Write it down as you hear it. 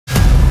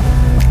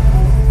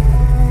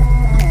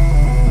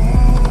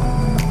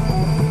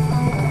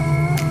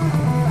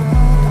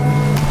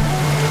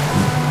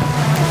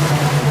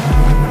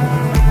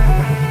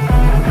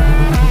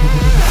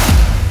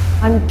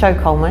Jo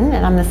Coleman,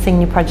 and I'm the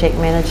Senior Project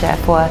Manager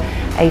for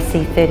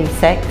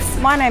AC36.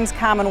 My name's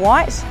Carmen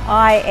White.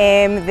 I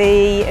am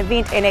the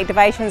Event and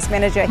Activations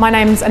Manager. My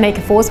name's Anika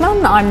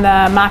Forsman. I'm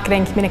the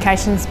Marketing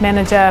Communications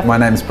Manager. My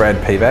name's Brad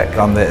Pivac.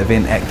 I'm the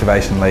Event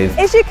Activation Lead.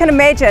 As you can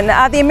imagine,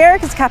 the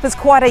America's Cup is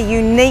quite a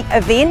unique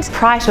event.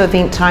 Prior to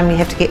event time, you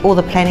have to get all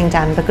the planning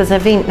done because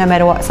an event, no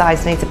matter what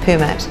size, needs a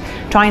permit.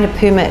 Trying to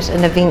permit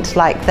an event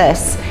like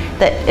this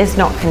that is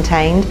not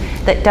contained,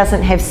 that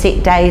doesn't have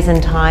set days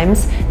and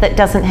times, that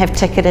doesn't have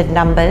ticketed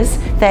numbers,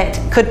 that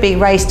could be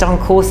raced on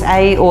course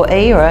A or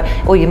E,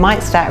 or you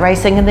might start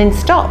racing and then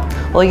stop,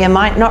 or you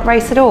might not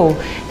race at all.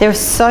 There are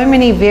so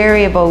many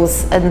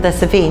variables in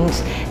this event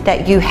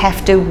that you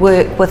have to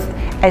work with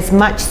as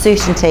much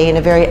certainty in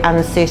a very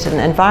uncertain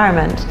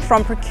environment.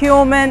 From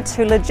procurement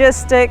to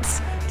logistics,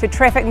 to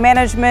traffic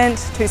management,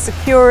 to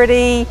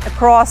security,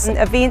 across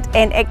event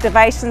and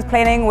activations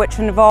planning, which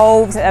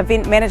involves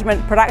event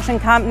management production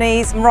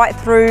companies, right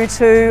through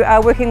to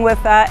working with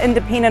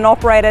independent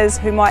operators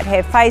who might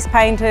have face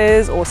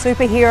painters or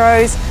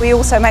superheroes. We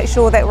also make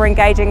sure that we're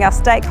engaging our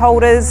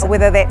stakeholders,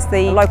 whether that's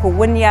the local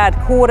Wynyard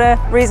Quarter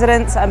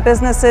residents and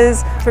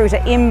businesses, through to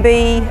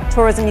MB,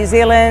 Tourism New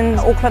Zealand,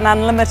 Auckland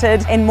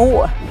Unlimited and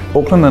more.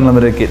 Auckland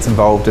Unlimited gets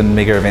involved in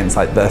mega events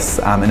like this,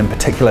 and in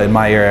particular in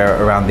my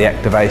area around the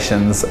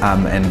activations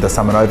and the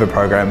Summon Over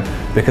program,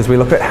 because we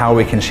look at how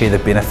we can share the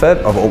benefit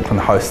of Auckland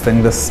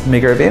hosting this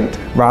mega event,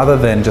 rather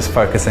than just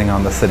focusing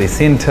on the city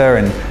centre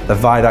and the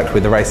viaduct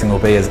where the racing will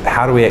be. Is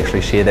how do we actually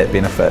share that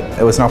benefit?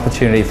 It was an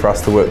opportunity for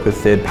us to work with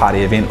third-party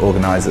event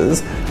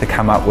organisers to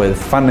come up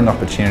with funding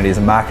opportunities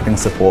and marketing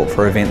support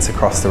for events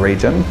across the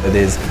region.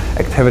 There's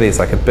activities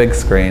like a big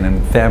screen and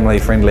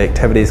family-friendly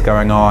activities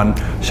going on,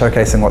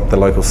 showcasing what the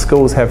local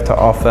schools have to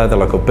offer, the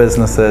local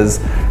businesses,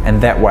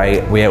 and that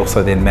way we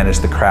also then manage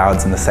the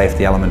crowds and the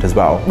safety element as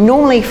well.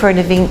 Normally for an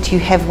event you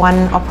have one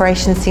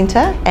operations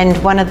centre, and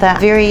one of the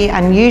very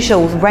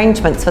unusual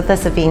arrangements for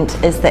this event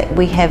is that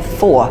we have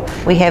four.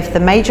 We have the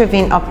major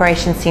event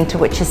operations centre,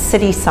 which is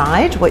city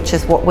side, which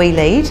is what we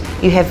lead.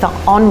 You have the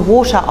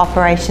on-water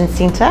operations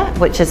centre,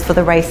 which is for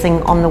the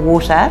racing on the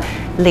water,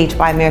 led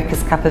by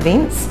America's Cup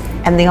events,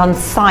 and the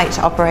on-site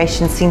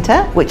operations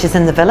centre, which is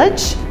in the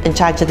village, in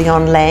charge of the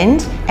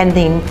on-land, and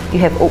then you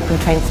have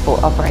Auckland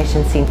Transport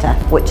Operations Centre,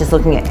 which is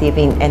looking at the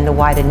event and the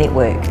wider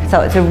network.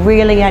 So it's a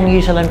really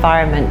unusual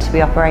environment to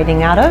be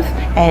operating out of,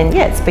 and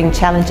yeah, it's been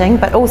challenging,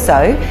 but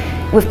also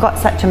we've got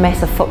such a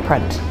massive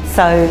footprint,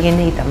 so you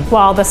need them.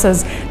 While this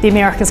is the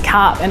America's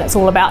Cup and it's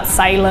all about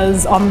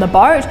sailors on the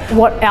boat,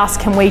 what else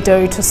can we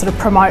do to sort of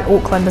promote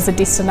Auckland as a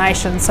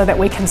destination so that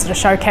we can sort of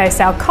showcase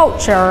our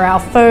culture, our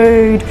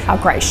food, our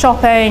great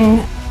shopping?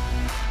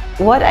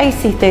 What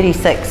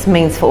AC36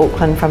 means for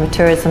Auckland from a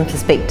tourism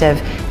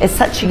perspective is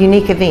such a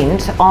unique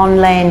event on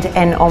land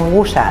and on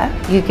water.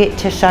 You get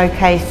to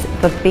showcase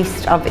the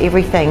best of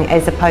everything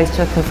as opposed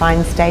to a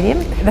confined stadium.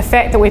 The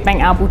fact that we've been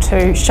able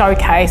to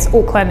showcase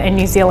Auckland and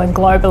New Zealand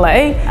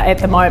globally at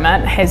the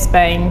moment has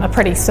been a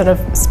pretty sort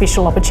of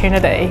special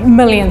opportunity.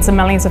 Millions and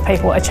millions of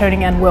people are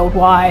tuning in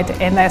worldwide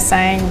and they're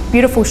seeing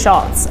beautiful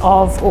shots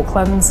of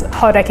Auckland's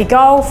Hauraki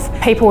Golf,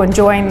 people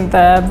enjoying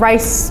the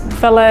race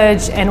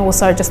village and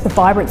also just the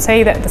vibrancy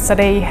that the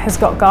city has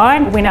got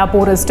going. When our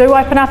borders do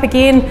open up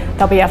again,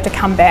 they'll be able to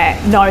come back,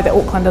 know that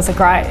Auckland is a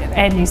great,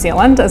 and New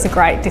Zealand is a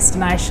great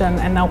destination,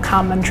 and they'll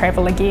come and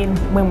travel again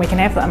when we can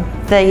have them.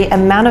 The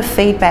amount of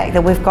feedback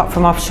that we've got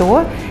from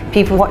offshore,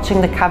 people watching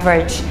the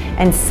coverage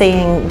and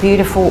seeing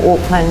beautiful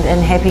Auckland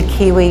and happy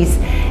Kiwis,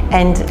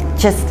 and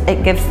just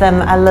it gives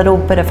them a little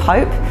bit of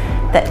hope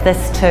that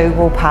this too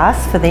will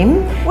pass for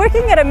them.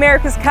 Working at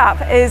America's Cup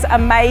is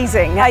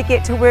amazing. I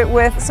get to work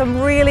with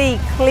some really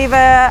clever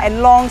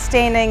and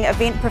long-standing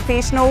event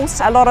professionals.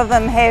 A lot of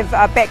them have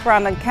a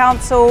background in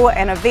council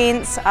and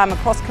events,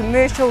 across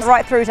commercials,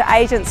 right through to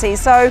agencies.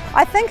 So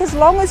I think as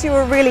long as you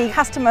are really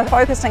customer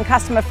focused and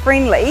customer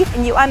friendly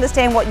and you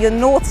understand what your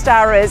North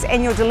Star is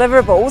and your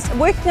deliverables,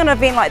 working on an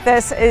event like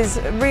this is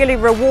really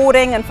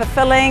rewarding and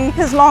fulfilling,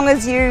 as long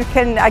as you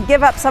can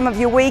give up some of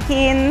your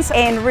weekends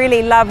and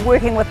really love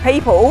working with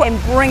people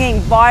and bringing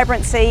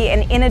vibrancy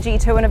and energy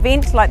to an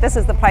event. Like, this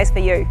is the place for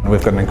you.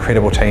 We've got an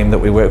incredible team that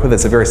we work with.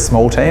 It's a very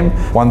small team.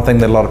 One thing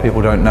that a lot of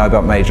people don't know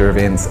about major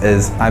events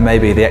is I may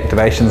be the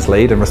activations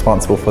lead and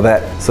responsible for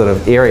that sort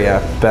of area,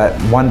 but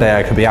one day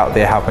I could be out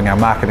there helping our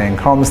marketing and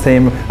comms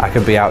team. I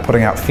could be out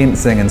putting out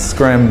fencing and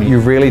scrim. You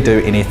really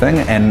do anything,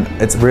 and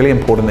it's really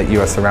important that you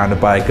are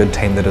surrounded by a good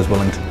team that is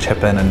willing to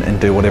chip in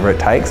and do whatever it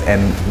takes,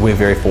 and we're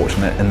very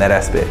fortunate in that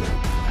aspect.